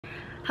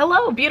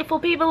Hello, beautiful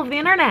people of the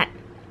internet.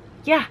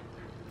 Yeah,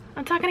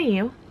 I'm talking to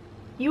you.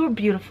 You are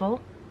beautiful.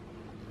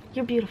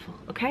 You're beautiful,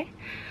 okay?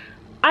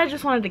 I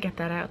just wanted to get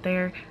that out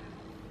there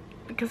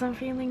because I'm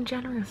feeling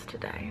generous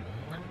today.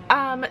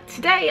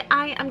 Today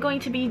I am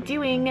going to be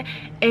doing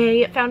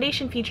a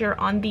foundation feature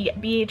on the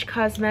BH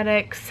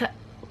Cosmetics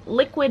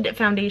liquid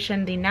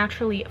foundation, the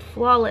Naturally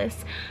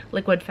Flawless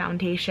liquid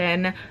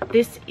foundation.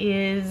 This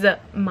is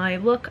my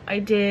look I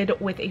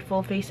did with a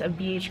full face of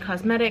BH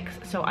Cosmetics,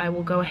 so I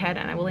will go ahead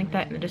and I will link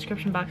that in the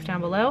description box down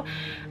below.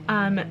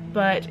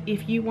 But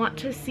if you want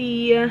to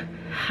see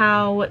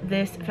how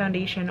this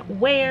foundation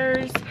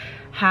wears,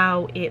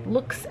 how it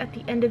looks at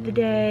the end of the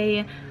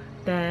day,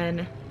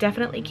 then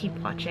definitely keep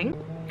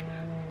watching.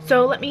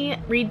 So let me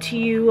read to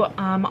you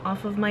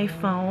off of my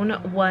phone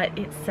what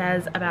it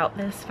says about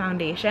this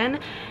foundation.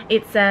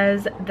 It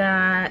says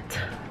that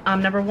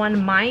number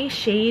one, my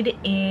shade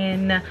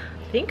in, I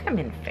think I'm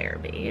in fair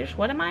beige.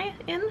 What am I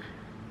in?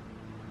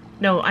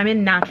 No, I'm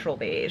in natural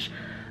beige,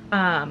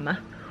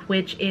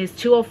 which is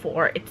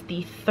 204. It's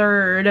the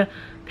third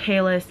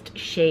palest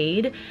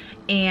shade,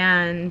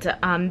 and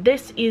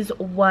this is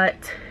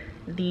what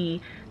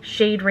the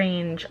shade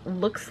range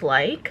looks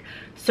like.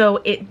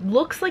 So it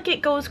looks like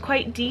it goes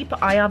quite deep.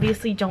 I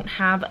obviously don't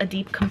have a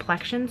deep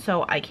complexion,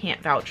 so I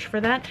can't vouch for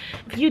that.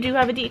 If you do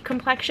have a deep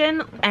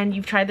complexion and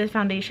you've tried this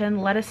foundation,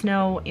 let us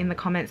know in the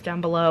comments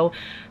down below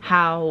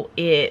how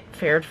it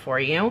fared for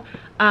you.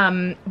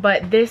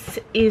 But this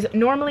is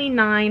normally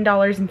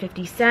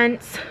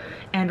 $9.50.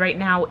 and right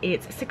now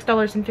it's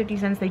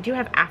 $6.50. They do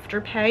have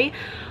Afterpay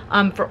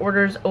for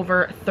orders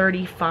over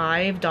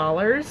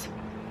 $35.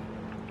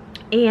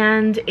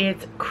 And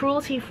it's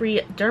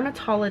cruelty-free,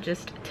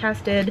 dermatologist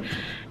tested.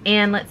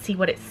 And let's see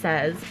what it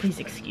says.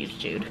 Please excuse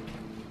Jude.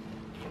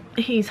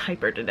 He's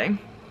hyper today.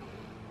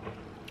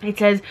 It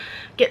says,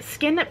 get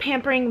skin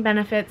pampering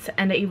benefits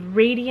and a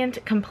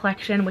radiant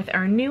complexion with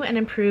our new and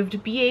improved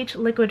BH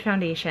liquid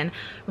foundation.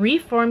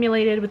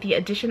 Reformulated with the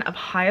addition of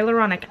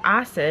hyaluronic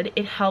acid,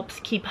 it helps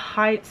keep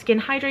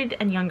skin hydrated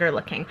and younger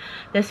looking.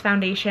 This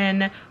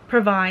foundation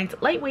provides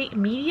lightweight,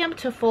 medium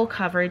to full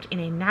coverage in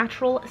a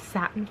natural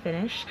satin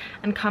finish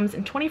and comes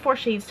in 24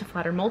 shades to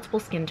flatter multiple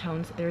skin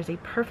tones. There is a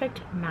perfect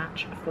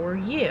match for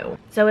you.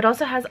 So it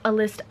also has a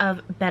list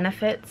of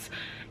benefits.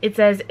 It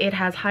says it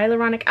has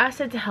hyaluronic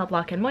acid to help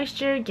lock in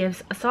moisture,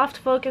 gives a soft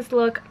focused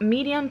look,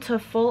 medium to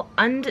full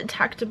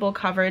undetectable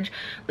coverage,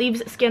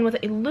 leaves skin with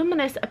a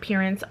luminous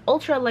appearance,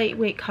 ultra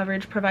lightweight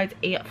coverage, provides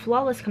a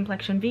flawless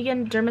complexion,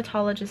 vegan,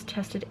 dermatologist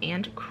tested,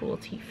 and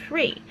cruelty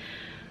free.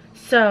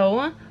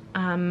 So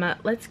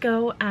let's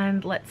go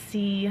and let's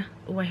see.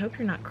 Oh, I hope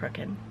you're not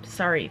crooked.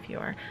 Sorry if you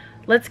are.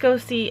 Let's go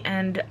see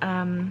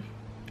and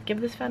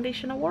give this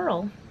foundation a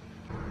whirl.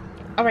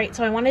 Alright,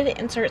 so I wanted to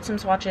insert some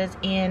swatches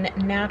in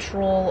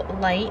natural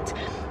light.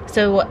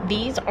 So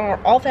these are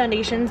all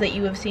foundations that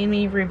you have seen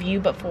me review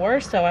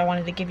before, so I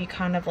wanted to give you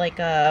kind of like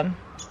a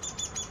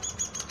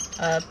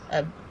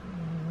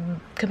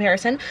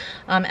comparison.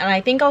 And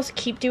I think I'll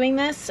keep doing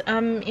this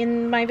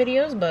in my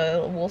videos,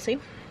 but we'll see.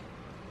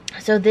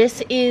 So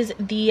this is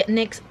the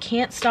NYX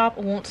Can't Stop,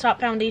 Won't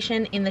Stop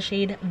foundation in the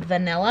shade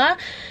Vanilla.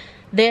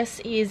 This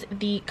is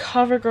the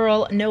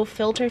CoverGirl No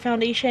Filter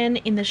foundation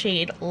in the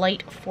shade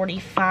Light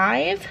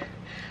 45.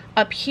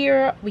 Up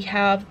here we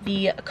have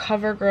the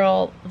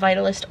CoverGirl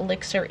Vitalist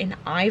Elixir in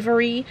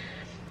Ivory.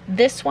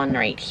 This one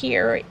right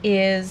here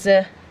is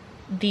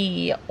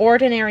the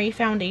Ordinary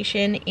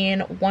foundation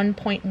in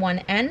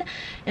 1.1N, and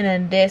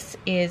then this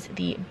is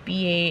the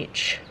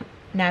BH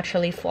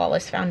Naturally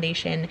Flawless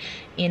foundation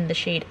in the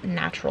shade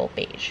Natural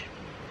Beige.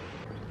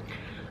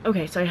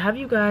 Okay, so I have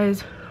you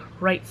guys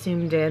right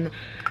zoomed in.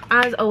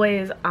 As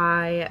always,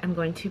 I am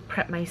going to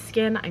prep my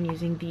skin. I'm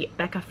using the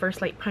Becca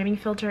First Light Priming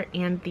Filter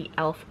and the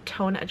e.l.f.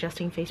 Tone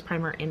Adjusting Face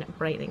Primer in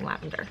Brightening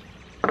Lavender.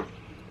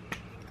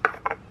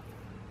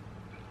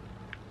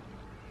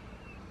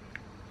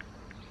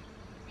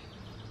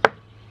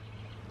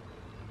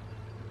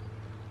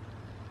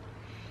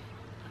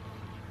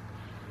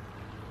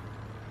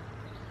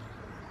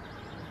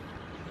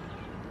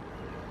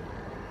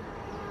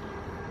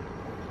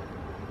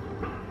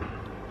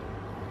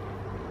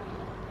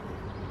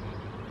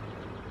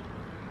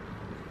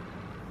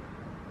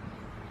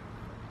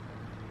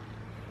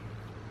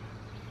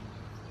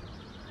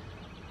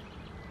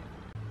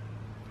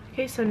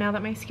 Okay, so now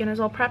that my skin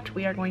is all prepped,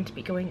 we are going to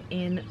be going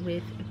in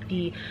with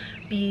the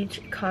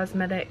BH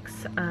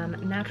Cosmetics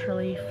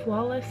Naturally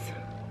Flawless.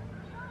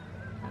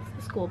 That's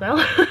the school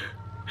bell.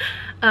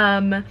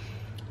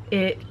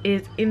 It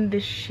is in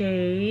the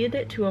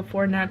shade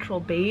 204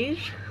 Natural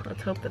Beige.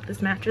 Let's hope that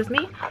this matches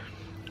me.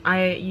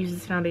 I used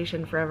this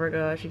foundation forever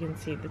ago. As you can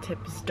see, the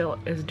tip still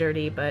is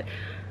dirty, but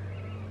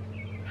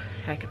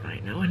heck if I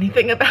know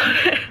anything about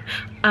it.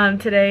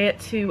 Today,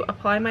 to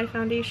apply my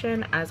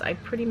foundation, as I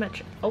pretty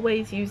much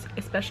always use,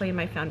 especially in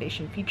my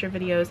foundation feature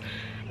videos,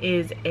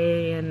 is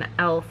an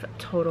e.l.f.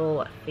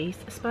 Total Face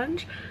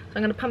Sponge. So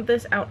I'm going to pump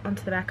this out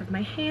onto the back of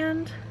my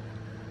hand.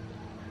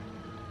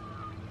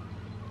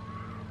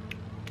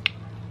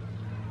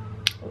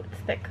 Oh,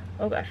 it's thick.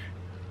 Oh gosh.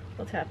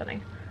 What's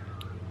happening?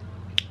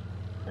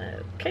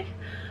 Okay,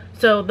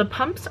 so the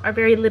pumps are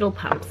very little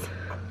pumps.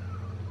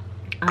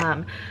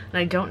 And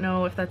I don't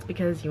know if that's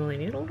because you only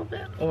need a little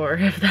bit, or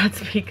if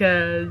that's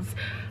because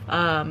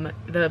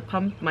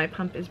my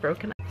pump is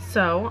broken.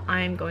 So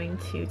I'm going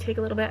to take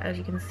a little bit. As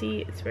you can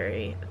see, it's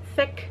very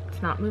thick.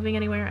 It's not moving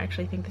anywhere. I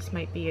actually think this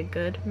might be a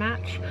good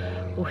match.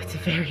 Oh, it's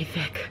very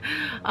thick.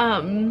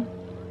 So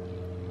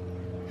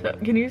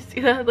can you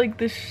see that? Like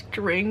the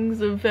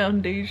strings of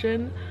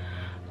foundation.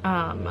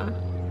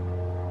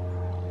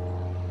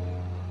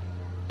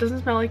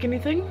 Doesn't smell like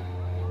anything,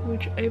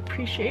 which I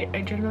appreciate.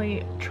 I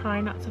generally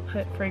try not to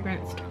put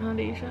fragranced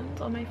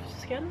foundations on my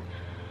skin.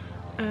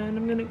 And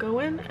I'm gonna go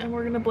in and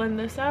we're gonna blend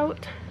this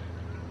out.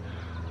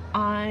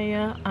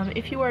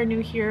 If you are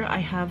new here, I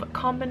have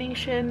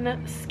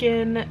combination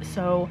skin,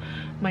 so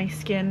my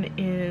skin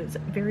is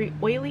very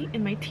oily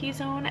in my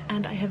T-zone,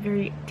 and I have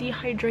very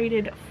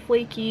dehydrated,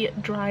 flaky,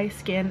 dry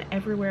skin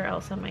everywhere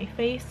else on my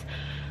face.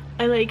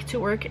 I like to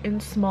work in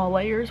small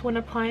layers when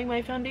applying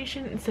my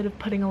foundation instead of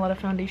putting a lot of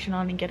foundation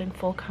on and getting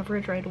full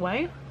coverage right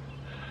away.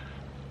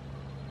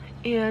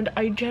 And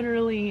I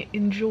generally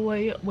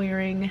enjoy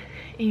wearing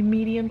a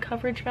medium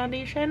coverage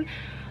foundation.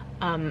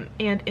 And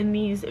in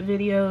these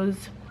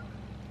videos,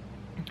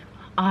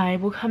 I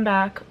will come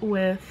back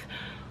with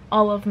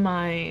all of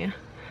my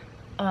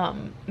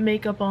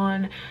makeup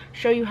on,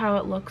 show you how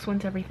it looks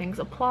once everything's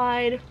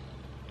applied,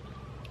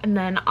 and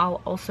then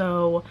I'll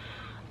also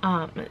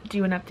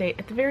do an update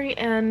at the very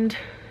end.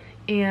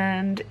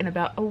 And in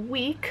about a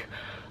week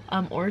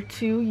or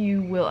two,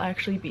 you will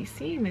actually be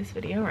seeing this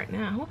video right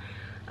now.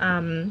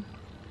 And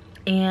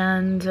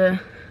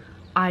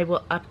I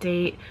will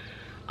update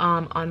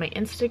on my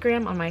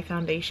Instagram on my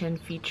foundation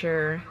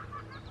feature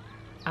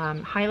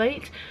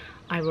highlight.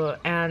 I will,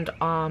 and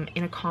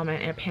in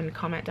a pinned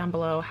comment down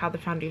below, how the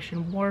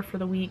foundation wore for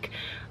the week,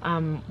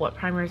 what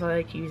primers I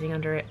like using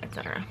under it,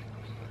 etc.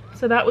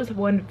 So that was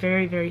one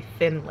very, very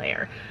thin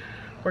layer.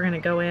 We're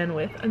gonna go in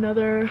with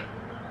another.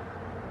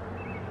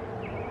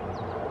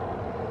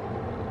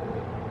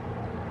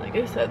 Like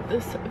I said,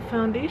 this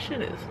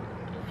foundation is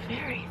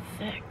very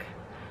thick.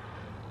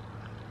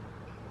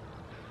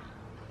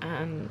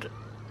 And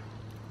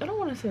I don't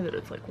want to say that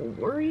it's like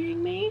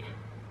worrying me,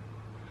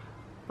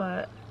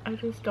 but I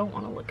just don't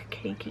want to look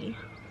cakey.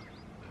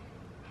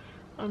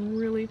 I'm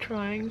really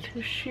trying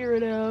to sheer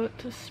it out,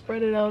 to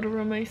spread it out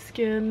over my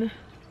skin.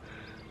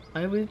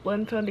 I always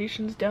blend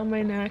foundations down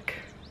my neck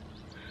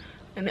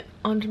and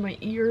onto my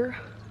ear.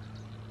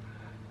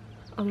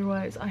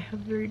 Otherwise, I have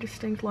a very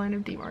distinct line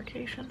of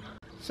demarcation.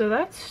 So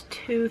that's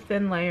 2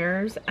 thin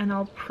layers, and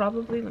I'll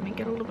probably, let me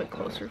get a little bit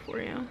closer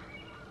for you.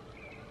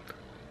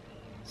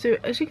 So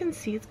as you can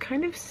see, it's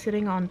kind of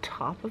sitting on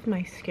top of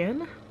my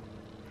skin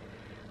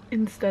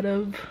instead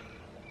of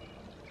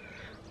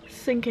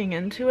sinking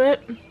into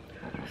it.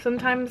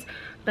 Sometimes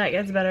that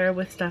gets better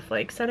with stuff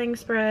like setting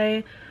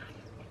spray.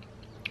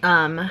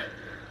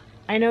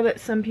 I know that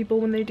some people,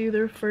 when they do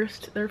their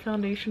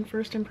foundation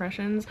first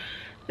impressions,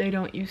 they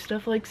don't use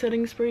stuff like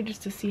setting spray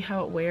just to see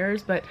how it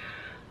wears, but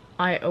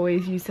I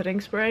always use setting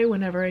spray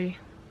whenever I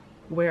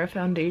wear a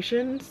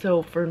foundation,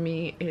 so for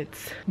me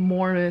it's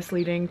more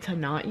misleading to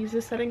not use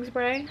a setting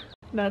spray.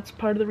 That's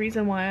part of the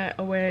reason why I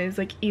always,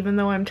 like, even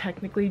though I'm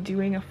technically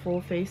doing a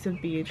full face of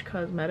BH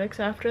Cosmetics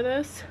after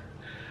this,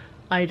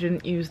 I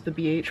didn't use the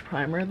BH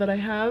primer that I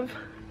have,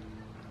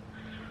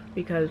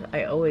 because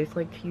I always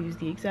like to use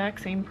the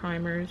exact same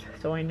primers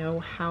so I know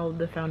how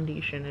the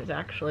foundation is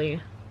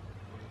actually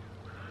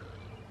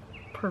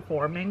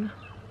performing,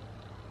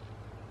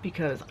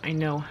 because I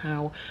know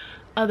how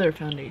other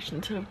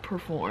foundations have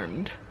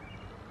performed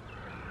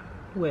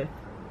with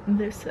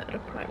this set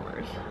of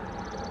primers.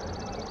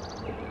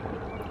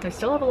 I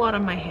still have a lot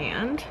on my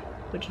hand,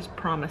 which is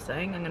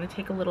promising. I'm going to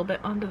take a little bit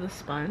onto the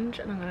sponge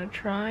and I'm going to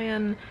try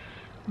and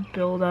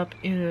build up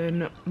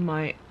in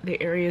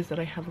the areas that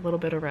I have a little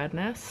bit of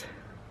redness.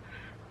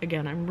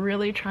 Again, I'm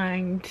really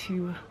trying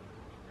to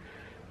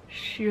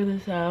sheer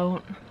this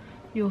out.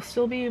 You'll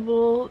still be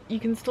able, you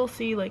can still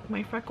see like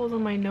my freckles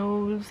on my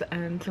nose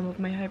and some of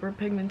my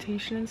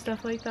hyperpigmentation and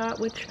stuff like that,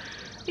 which,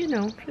 you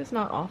know, is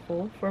not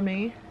awful for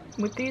me.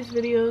 With these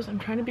videos, I'm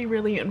trying to be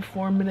really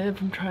informative.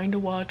 I'm trying to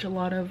watch a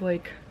lot of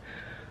like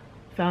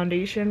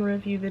foundation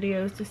review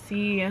videos to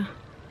see,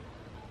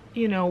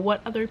 you know,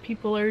 what other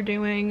people are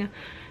doing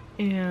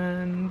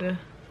and,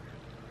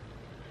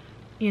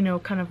 you know,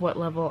 kind of what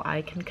level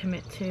I can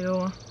commit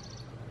to.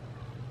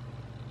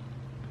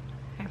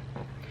 Okay.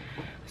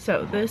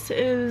 So this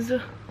is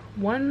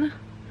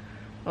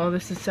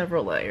this is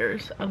several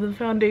layers of the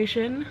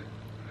foundation.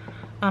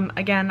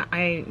 Again,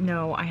 I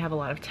know I have a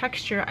lot of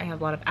texture, I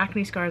have a lot of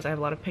acne scars, I have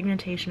a lot of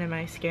pigmentation in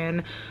my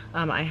skin.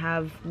 I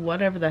have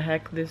whatever the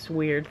heck this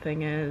weird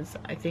thing is.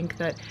 I think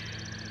that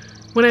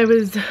when I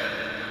was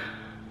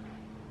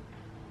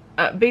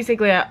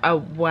basically a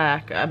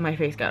whack, my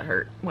face got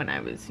hurt when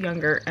I was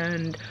younger,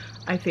 and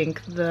I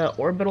think the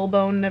orbital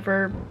bone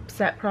never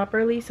set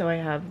properly, so I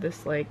have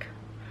this like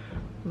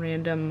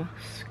random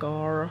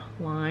scar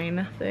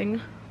line thing.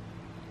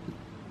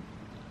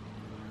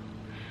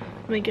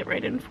 Let me get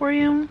right in for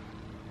you.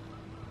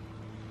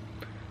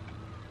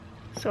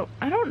 So,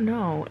 I don't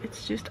know.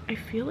 It's just, I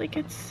feel like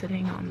it's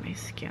sitting on my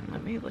skin.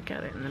 Let me look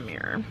at it in the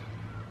mirror.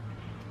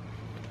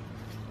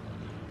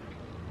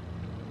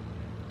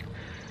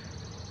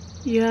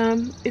 Yeah,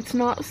 it's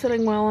not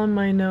sitting well on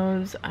my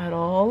nose at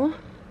all.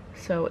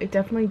 So it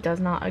definitely does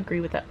not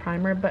agree with that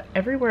primer, but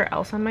everywhere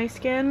else on my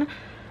skin,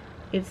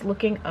 it's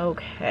looking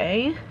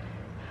okay.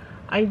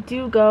 I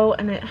do go,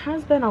 and it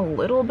has been a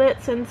little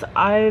bit since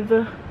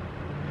I've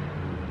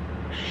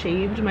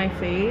shaved my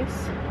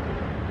face,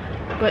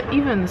 but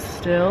even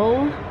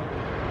still,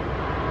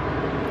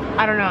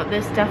 I don't know,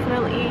 this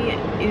definitely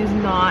is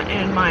not,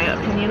 in my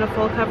opinion, a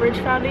full coverage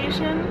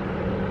foundation.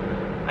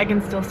 I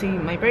can still see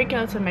my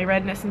breakouts and my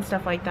redness and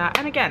stuff like that.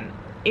 And again,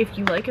 if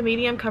you like a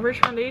medium coverage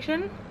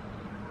foundation,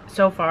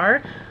 so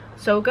far,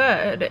 so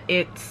good.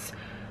 It's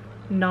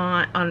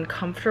not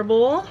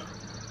uncomfortable.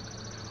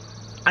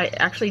 I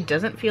actually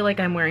doesn't feel like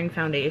I'm wearing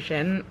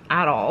foundation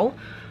at all.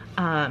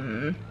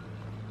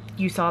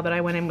 You saw that I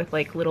went in with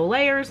like little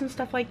layers and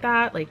stuff like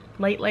that, like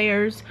light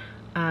layers.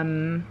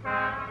 You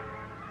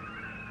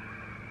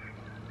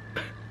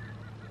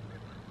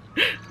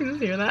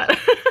just hear that?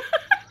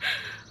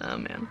 Oh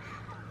man.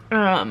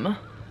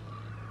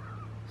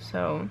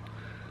 So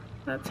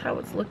that's how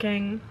it's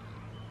looking.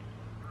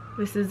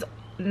 This is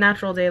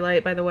natural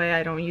daylight, by the way.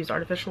 I don't use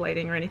artificial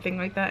lighting or anything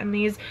like that in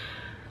these.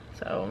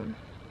 So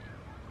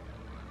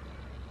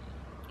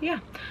yeah,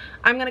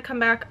 I'm gonna come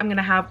back. I'm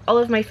gonna have all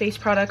of my face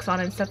products on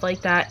and stuff like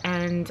that,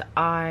 and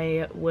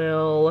I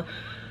will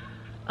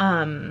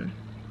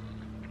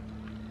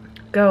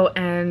go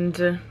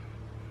and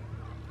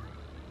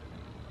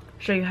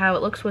show you how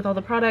it looks with all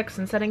the products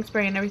and setting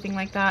spray and everything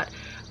like that.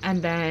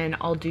 And then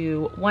I'll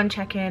do one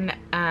check-in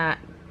at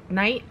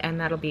night, and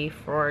that'll be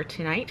for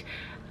tonight.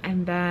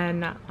 And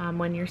then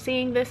when you're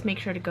seeing this, make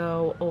sure to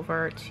go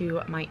over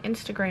to my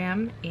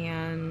Instagram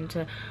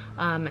and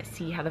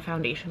see how the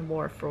foundation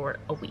wore for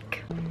a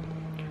week.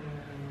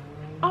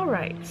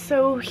 Alright,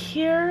 so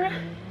here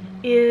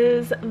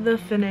is the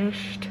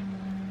finished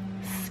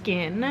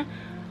skin.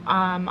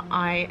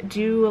 I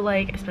do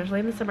like,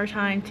 especially in the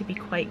summertime, to be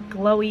quite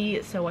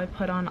glowy, so I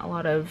put on a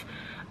lot of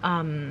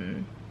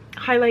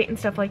highlight and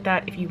stuff like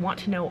that. If you want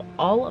to know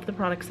all of the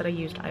products that I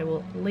used, I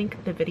will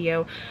link the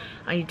video.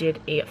 I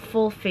did a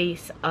full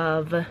face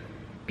of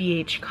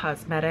BH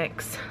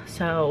Cosmetics,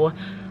 so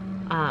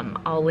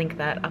I'll link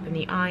that up in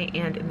the eye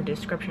and in the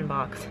description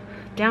box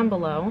down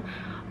below.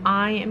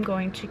 I am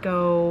going to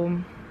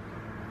go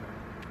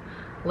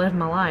live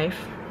my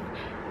life,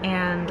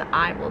 and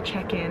I will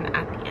check in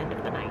at the end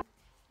of the night.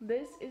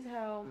 This is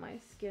how my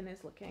skin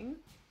is looking.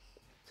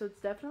 So it's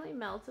definitely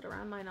melted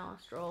around my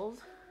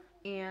nostrils,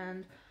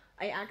 and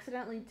I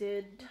accidentally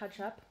did touch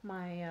up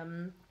my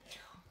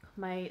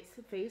my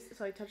face,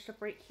 so I touched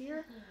up right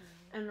here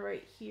and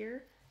right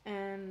here,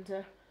 and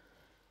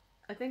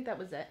I think that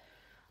was it.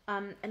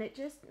 And it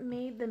just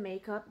made the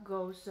makeup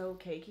go so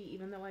cakey,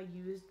 even though I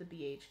used the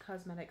BH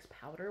Cosmetics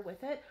powder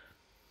with it.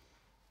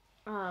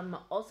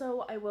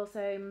 Also, I will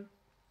say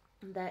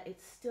that it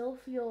still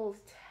feels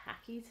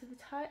tacky to the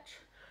touch,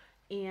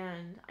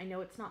 and I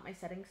know it's not my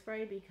setting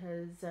spray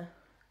because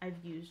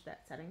I've used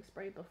that setting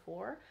spray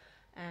before,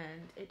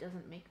 and it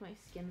doesn't make my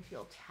skin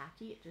feel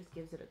tacky, it just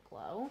gives it a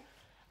glow.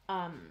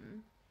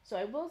 So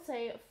I will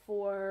say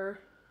for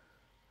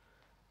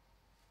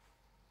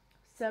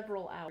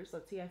several hours,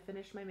 let's see, I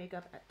finished my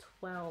makeup at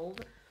 12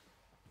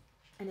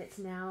 and it's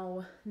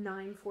now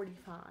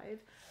 9:45,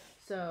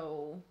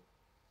 so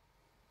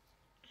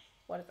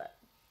what is that,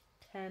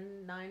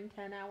 10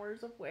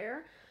 hours of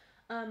wear.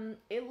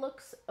 It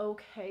looks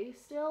okay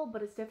still,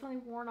 but it's definitely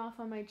worn off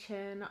on my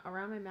chin,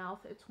 around my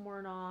mouth it's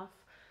worn off.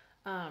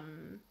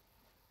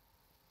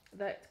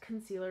 That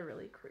concealer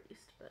really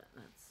creased, but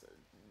that's a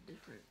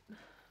different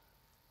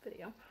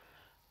video.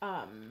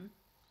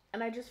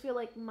 And I just feel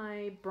like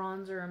my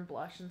bronzer and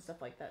blush and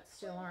stuff like that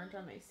still aren't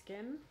on my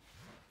skin.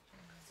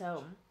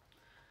 So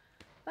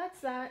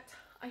that's that.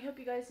 I hope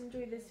you guys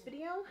enjoyed this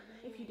video.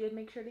 If you did,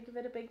 make sure to give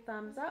it a big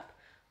thumbs up.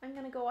 I'm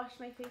gonna go wash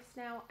my face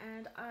now,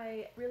 and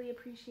I really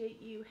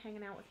appreciate you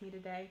hanging out with me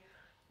today.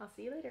 I'll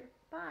see you later.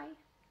 Bye.